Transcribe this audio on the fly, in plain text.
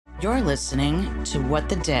You're listening to What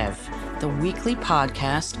the Dev, the weekly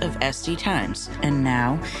podcast of SD Times. And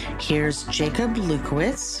now, here's Jacob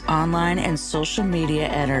Lukowitz, online and social media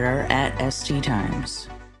editor at SD Times.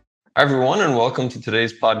 Hi, everyone, and welcome to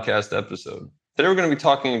today's podcast episode. Today, we're going to be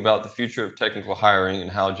talking about the future of technical hiring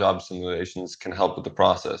and how job simulations can help with the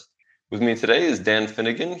process. With me today is Dan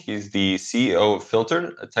Finnegan. He's the CEO of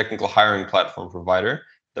Filtered, a technical hiring platform provider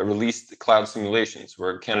that released cloud simulations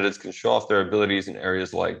where candidates can show off their abilities in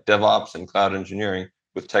areas like DevOps and cloud engineering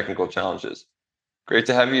with technical challenges. Great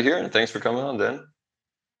to have you here, and thanks for coming on, Dan.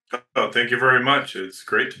 Oh, thank you very much. It's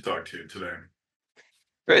great to talk to you today.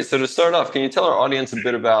 Great. So to start off, can you tell our audience a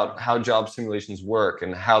bit about how job simulations work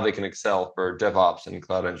and how they can excel for DevOps and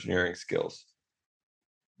cloud engineering skills?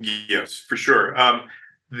 Yes, for sure.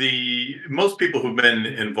 Most people who've been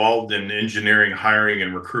involved in engineering, hiring,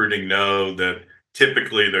 and recruiting know that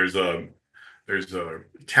typically there's a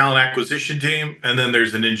talent acquisition team, and then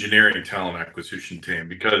there's an engineering talent acquisition team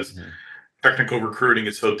because technical recruiting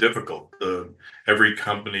is so difficult. Every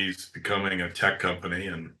company's becoming a tech company,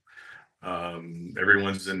 and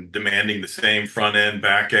everyone's demanding the same front end,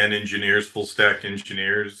 back end engineers, full stack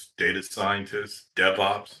engineers, data scientists,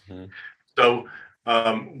 DevOps. So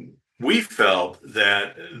we felt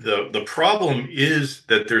that the problem is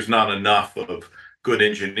that there's not enough of good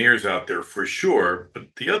engineers out there for sure.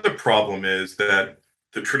 But the other problem is that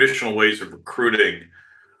the traditional ways of recruiting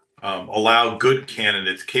allow good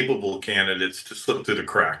candidates, capable candidates, to slip through the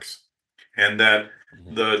cracks, and that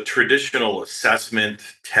the traditional assessment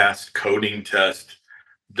test, coding test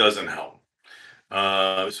doesn't help,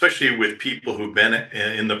 especially with people who've been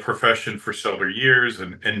in the profession for several years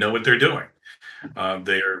and know what they're doing.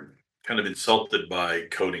 They are kind of insulted by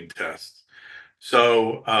coding tests.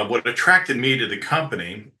 So what attracted me to the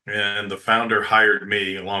company, and the founder hired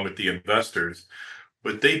me along with the investors,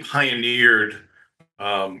 but they pioneered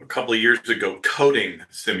a couple of years ago coding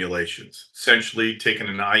simulations, essentially taking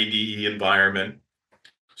an IDE environment,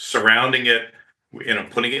 surrounding it,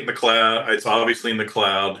 putting it in the cloud. It's obviously in the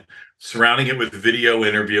cloud, surrounding it with video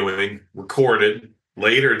interviewing, recorded.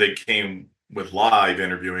 Later, they came with live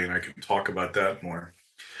interviewing, and I can talk about that more.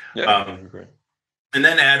 Yeah, great. And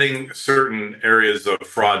then adding certain areas of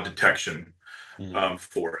fraud detection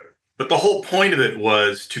for it. But the whole point of it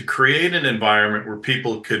was to create an environment where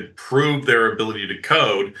people could prove their ability to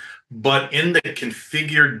code, but in the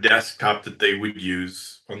configured desktop that they would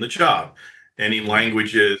use on the job. Any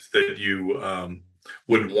languages that you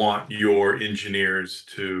would want your engineers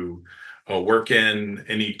to work in,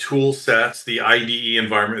 any tool sets, the IDE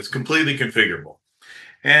environment is completely configurable.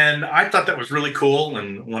 And I thought that was really cool.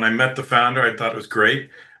 And when I met the founder, I thought it was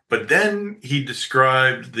great. But then he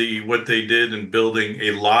described what they did in building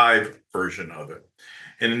a live version of it.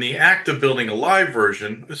 And in the act of building a live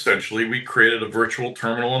version, essentially, we created a virtual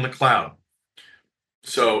terminal in the cloud.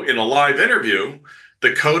 So in a live interview,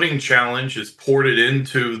 the coding challenge is ported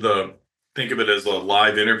into think of it as a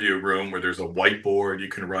live interview room where there's a whiteboard you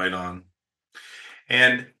can write on.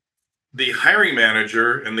 And the hiring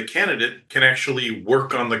manager and the candidate can actually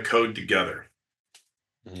work on the code together.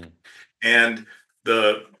 And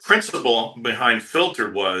the principle behind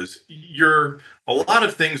Filtered was a lot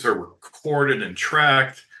of things are recorded and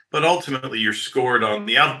tracked, but ultimately you're scored on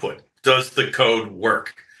the output. Does the code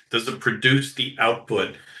work? Does it produce the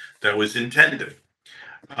output that was intended?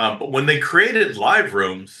 But when they created live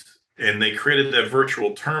rooms and they created that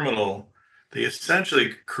virtual terminal, they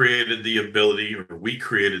essentially created the ability, or we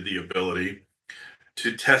created the ability,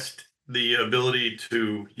 to test the ability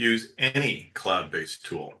to use any cloud-based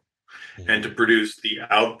tool and to produce the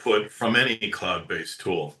output from any cloud-based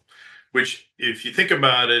tool, which, if you think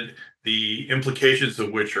about it, the implications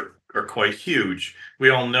of which are quite huge. We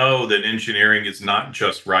all know that engineering is not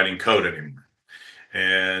just writing code anymore.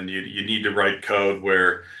 And you need to write code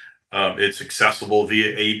where it's accessible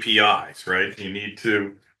via APIs, right? You need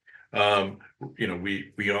to,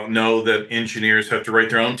 we all know that engineers have to write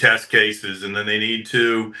their own test cases, and then they need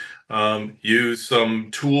to use some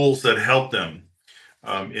tools that help them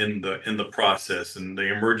in the process. And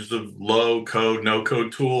the emergence of low code, no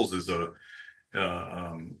code tools is a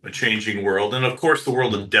changing world. And of course, the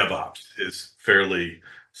world of DevOps is fairly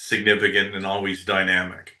significant and always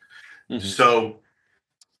dynamic. So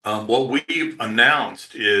what we've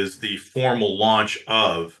announced is the formal launch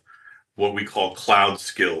of what we call cloud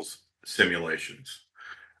skills simulations.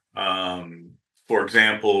 For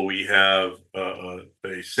example, we have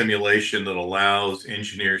a simulation that allows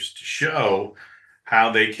engineers to show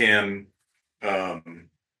how they can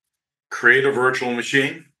create a virtual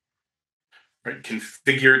machine, right?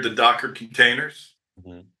 Configure the Docker containers,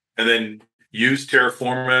 and then use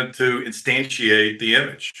Terraform to instantiate the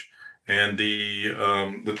image. and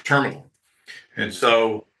the terminal. And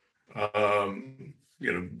so, um,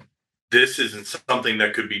 you know, this isn't something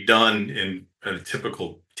that could be done in a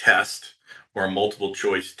typical test or a multiple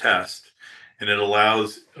choice test. And it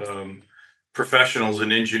allows professionals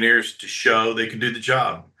and engineers to show they can do the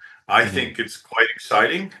job. I think it's quite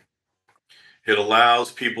exciting. It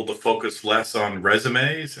allows people to focus less on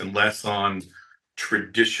resumes and less on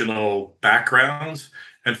traditional backgrounds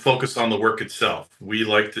and focus on the work itself. We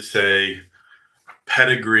like to say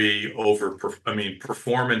pedigree over,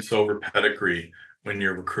 performance over pedigree when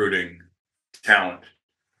you're recruiting talent.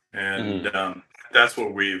 And that's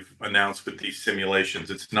what we've announced with these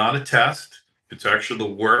simulations. It's not a test, it's actually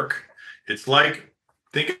the work. It's like,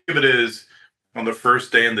 think of it as on the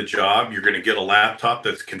first day in the job, you're going to get a laptop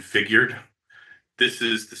that's configured. This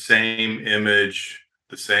is the same image,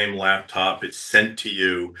 the same laptop. It's sent to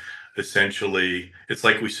you. Essentially, it's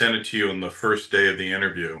like we sent it to you on the first day of the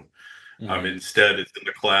interview. Instead, it's in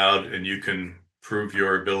the cloud, and you can prove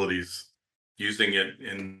your abilities using it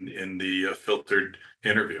in the filtered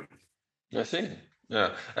interview. I see.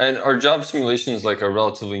 Yeah. And are job simulations like a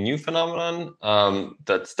relatively new phenomenon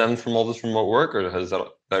that stemmed from all this remote work, or has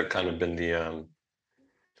that kind of been the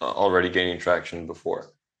already gaining traction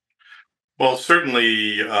before? Well,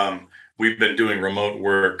 certainly, we've been doing remote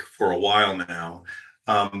work for a while now,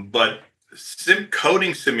 but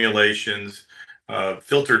coding simulations,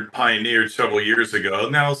 Filtered pioneered several years ago.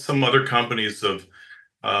 Now, some other companies have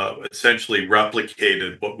essentially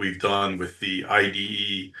replicated what we've done with the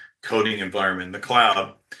IDE coding environment in the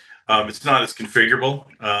cloud. It's not as configurable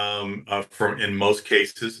in most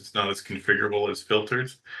cases. It's not as configurable as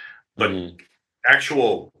filters, but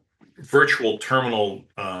actual virtual terminal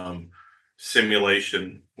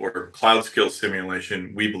simulation or cloud skill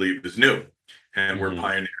simulation, we believe is new, and we're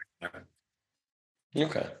pioneering that.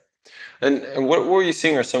 Okay. And what are you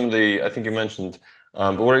seeing are some of the, I think you mentioned,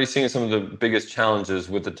 but what are you seeing as some of the biggest challenges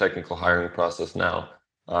with the technical hiring process now?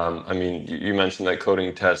 I mean, you mentioned that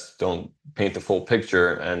coding tests don't paint the full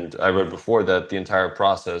picture, and I read before that the entire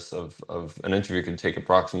process of an interview can take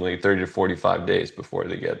approximately 30 to 45 days before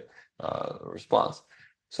they get a response.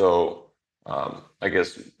 So I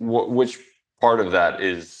guess which part of that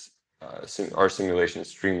is our simulation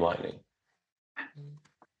streamlining?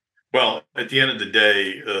 Well, at the end of the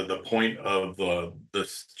day, the point of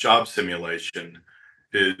this job simulation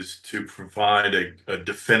is to provide a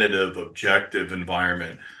definitive, objective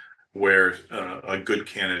environment where a good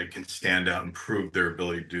candidate can stand out and prove their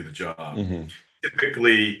ability to do the job.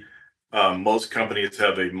 Typically, most companies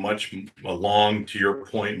have a long, to your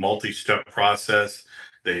point, multi-step process.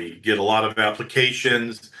 They get a lot of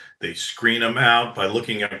applications. They screen them out by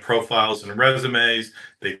looking at profiles and resumes.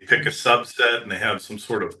 They pick a subset and they have some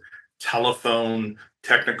sort of telephone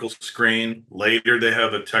technical screen. Later, they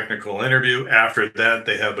have a technical interview. After that,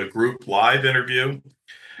 they have a group live interview.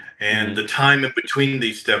 And the time in between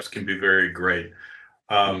these steps can be very great.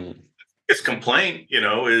 Its complaint,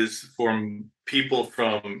 is from people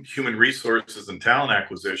from human resources and talent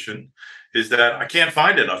acquisition, is that I can't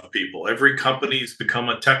find enough people. Every company's become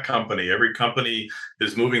a tech company. Every company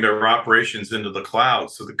is moving their operations into the cloud.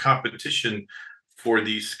 So the competition for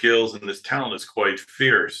these skills and this talent is quite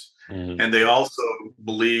fierce. And they also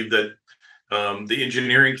believe that the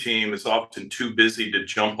engineering team is often too busy to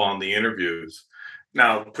jump on the interviews.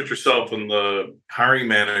 Now, put yourself in the hiring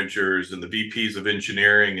managers and the VPs of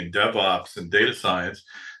engineering and DevOps and data science.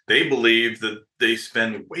 They believe that they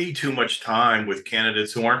spend way too much time with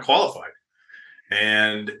candidates who aren't qualified,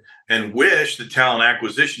 and wish the talent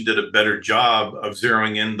acquisition did a better job of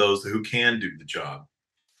zeroing in those who can do the job.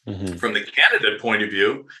 From the candidate point of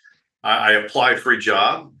view, I apply for a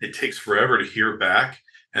job. It takes forever to hear back.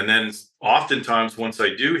 And then oftentimes, once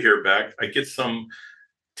I do hear back, I get some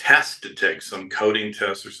test to take, some coding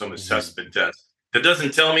test or some assessment test that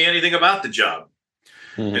doesn't tell me anything about the job.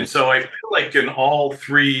 And so I feel like in all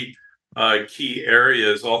three key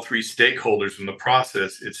areas, all three stakeholders in the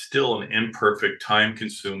process, it's still an imperfect,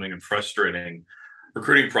 time-consuming, and frustrating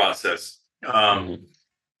recruiting process.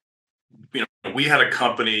 We had a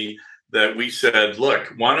company that we said,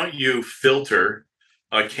 look, why don't you filter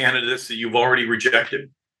candidates that you've already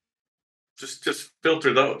rejected? Just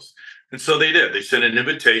filter those. And so they did. They sent an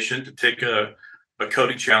invitation to take a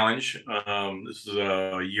coding challenge. This is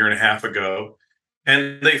a year and a half ago.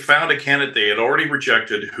 And they found a candidate they had already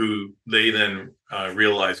rejected who they then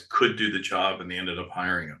realized could do the job, and they ended up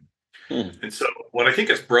hiring him. And so what I think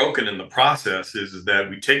is broken in the process is that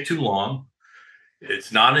we take too long.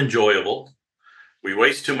 It's not enjoyable. We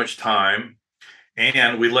waste too much time,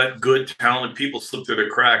 and we let good, talented people slip through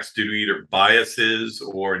the cracks due to either biases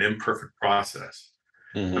or an imperfect process.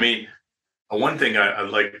 I mean, one thing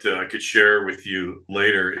I could share with you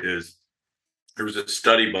later is there was a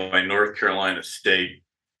study by North Carolina State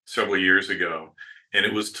several years ago, and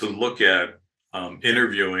it was to look at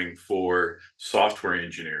interviewing for software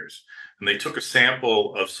engineers. And they took a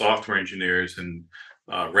sample of software engineers and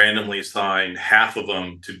randomly assigned half of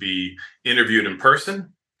them to be interviewed in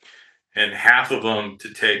person and half of them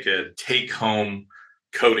to take a take-home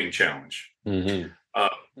coding challenge. 100%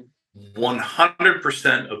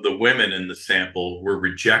 of the women in the sample were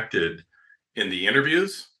rejected in the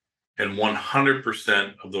interviews, and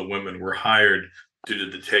 100% of the women were hired due to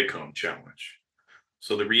the take-home challenge.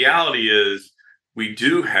 So the reality is we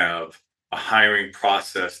do have a hiring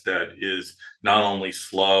process that is not only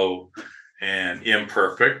slow and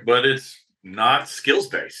imperfect, but it's not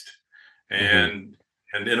skills-based. And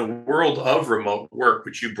in a world of remote work,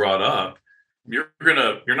 which you brought up, you're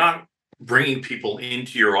not bringing people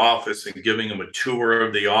into your office and giving them a tour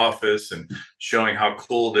of the office and showing how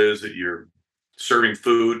cool it is that you're serving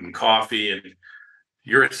food and coffee, and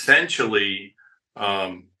you're essentially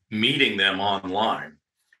meeting them online.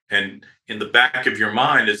 And in the back of your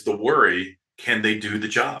mind is the worry, can they do the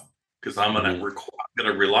job? Because I'm going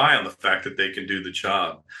to rely on the fact that they can do the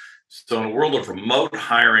job. So in a world of remote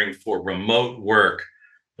hiring for remote work,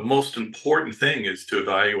 the most important thing is to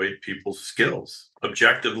evaluate people's skills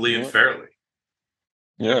objectively and fairly.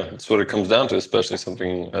 Yeah, that's what it comes down to, especially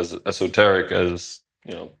something as esoteric as,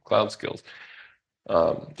 cloud skills.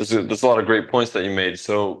 There's a lot of great points that you made.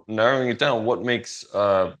 So narrowing it down, what makes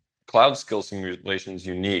cloud skill simulations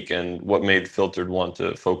unique, and what made Filtered want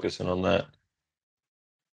to focus in on that?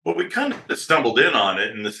 Well, we kind of stumbled in on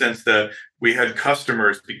it in the sense that we had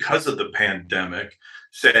customers, because of the pandemic,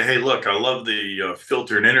 say, hey, look, I love the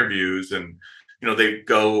filtered interviews. And, they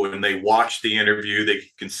go and they watch the interview. They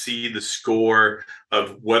can see the score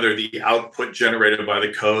of whether the output generated by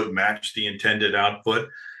the code matched the intended output.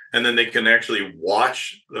 And then they can actually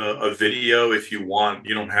watch a video if you want.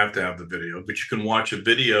 You don't have to have the video, but you can watch a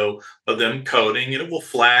video of them coding, and it will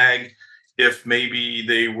flag if maybe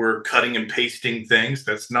they were cutting and pasting things.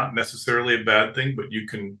 That's not necessarily a bad thing, but you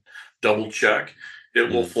can double check. It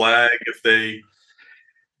will flag if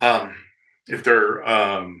they're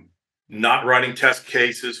not writing test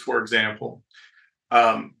cases, for example.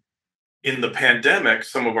 In the pandemic,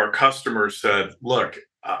 some of our customers said, look,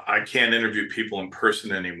 I can't interview people in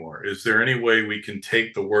person anymore. Is there any way we can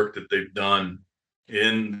take the work that they've done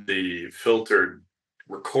in the filtered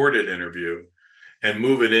recorded interview and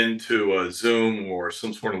move it into a Zoom or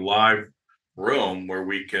some sort of live room where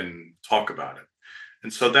we can talk about it?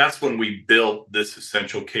 And so that's when we built this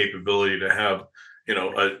essential capability to have,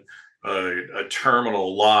 a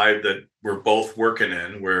terminal live that we're both working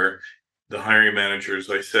in, where the hiring manager, as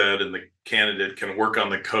I said, and the candidate can work on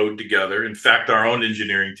the code together. In fact, our own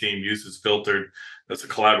engineering team uses Filtered as a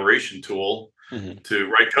collaboration tool to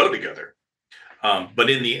write code together. But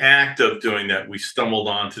in the act of doing that, we stumbled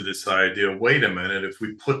onto this idea, wait a minute, if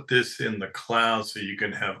we put this in the cloud so you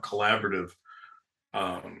can have collaborative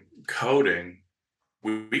coding,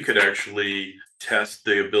 we could actually test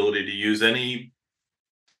the ability to use any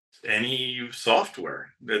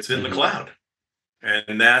software that's in the cloud.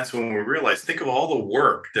 And that's when we realized, think of all the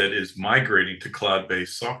work that is migrating to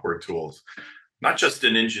cloud-based software tools, not just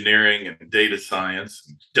in engineering and data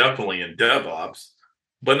science, definitely in DevOps,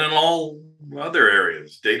 but in all other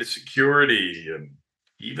areas, data security and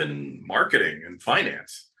even marketing and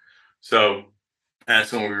finance. So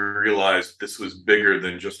that's when we realized this was bigger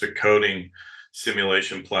than just a coding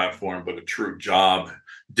simulation platform, but a true job,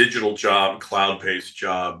 digital job, cloud-based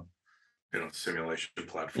job, simulation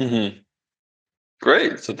platform.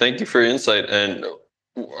 Great. So thank you for your insight. And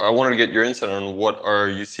I wanted to get your insight on what are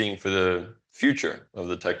you seeing for the future of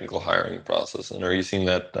the technical hiring process? And are you seeing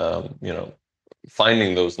that,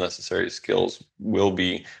 finding those necessary skills will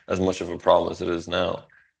be as much of a problem as it is now?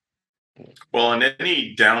 Well, in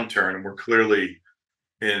any downturn, and we're clearly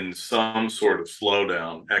in some sort of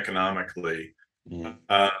slowdown economically,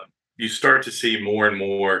 you start to see more and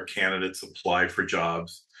more candidates apply for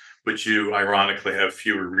jobs, but you ironically have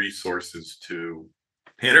fewer resources to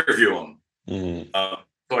interview them.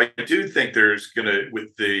 So I do think there's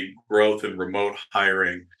with the growth in remote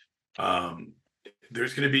hiring,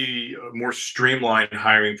 there's going to be a more streamlined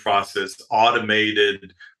hiring process,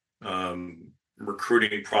 automated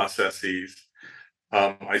recruiting processes.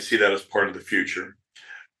 I see that as part of the future.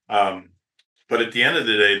 But at the end of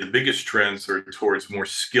the day, the biggest trends are towards more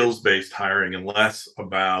skills-based hiring and less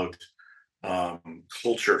about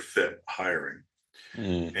culture fit hiring.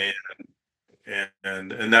 And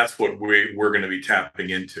that's what we're going to be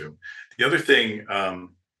tapping into. The other thing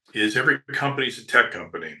is every company is a tech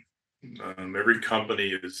company. Every company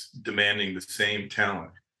is demanding the same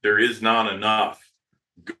talent. There is not enough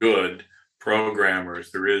good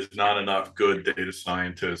programmers. There is not enough good data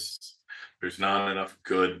scientists. There's not enough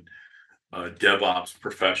good DevOps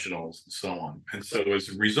professionals and so on. And so as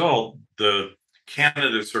a result, the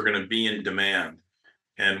candidates are going to be in demand.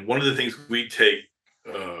 And one of the things we take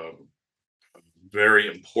very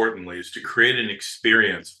importantly is to create an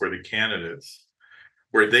experience for the candidates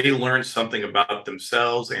where they learn something about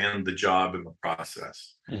themselves and the job in the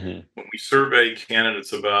process. Mm-hmm. When we survey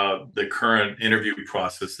candidates about the current interview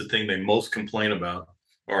process, the thing they most complain about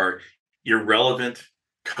are irrelevant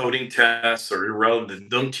coding tests or irrelevant,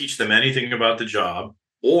 don't teach them anything about the job,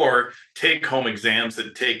 or take home exams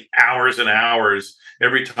that take hours and hours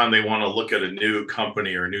every time they want to look at a new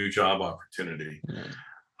company or a new job opportunity. Mm-hmm.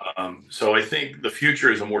 So I think the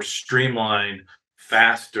future is a more streamlined,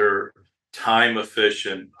 faster,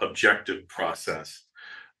 time-efficient, objective process.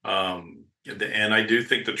 And I do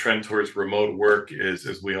think the trend towards remote work is,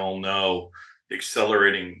 as we all know,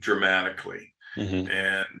 accelerating dramatically. Mm-hmm.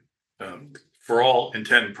 And for all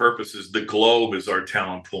intent and purposes, the globe is our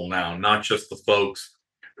talent pool now, not just the folks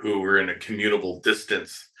who are in a commutable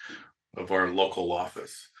distance of our local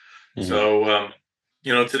office. Mm-hmm. So,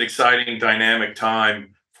 it's an exciting, dynamic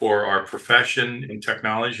time for our profession in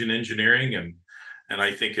technology and engineering, and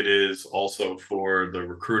I think it is also for the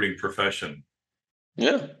recruiting profession.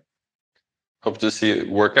 Yeah. Hope to see it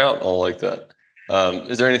work out all like that.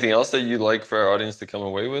 Is there anything else that you'd like for our audience to come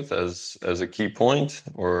away with as a key point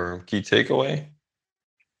or key takeaway?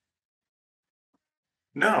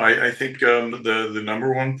 No, I think the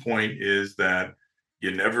number one point is that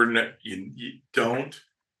you don't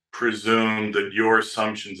presume that your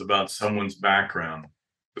assumptions about someone's background,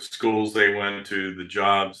 the schools they went to, the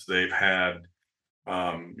jobs they've had,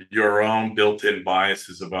 your own built-in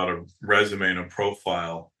biases about a resume and a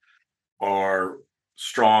profile are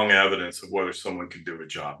strong evidence of whether someone can do a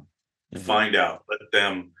job. Mm-hmm. Find out, let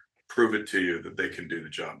them prove it to you that they can do the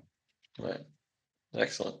job. Right.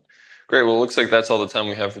 Excellent. Great. Well, it looks like that's all the time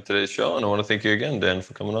we have for today's show. And I want to thank you again, Dan,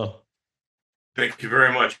 for coming on. Thank you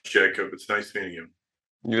very much, Jacob. It's nice meeting you.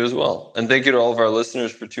 You as well. And thank you to all of our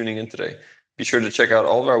listeners for tuning in today. Be sure to check out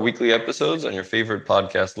all of our weekly episodes on your favorite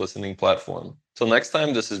podcast listening platform. Till next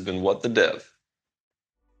time, this has been What the Dev.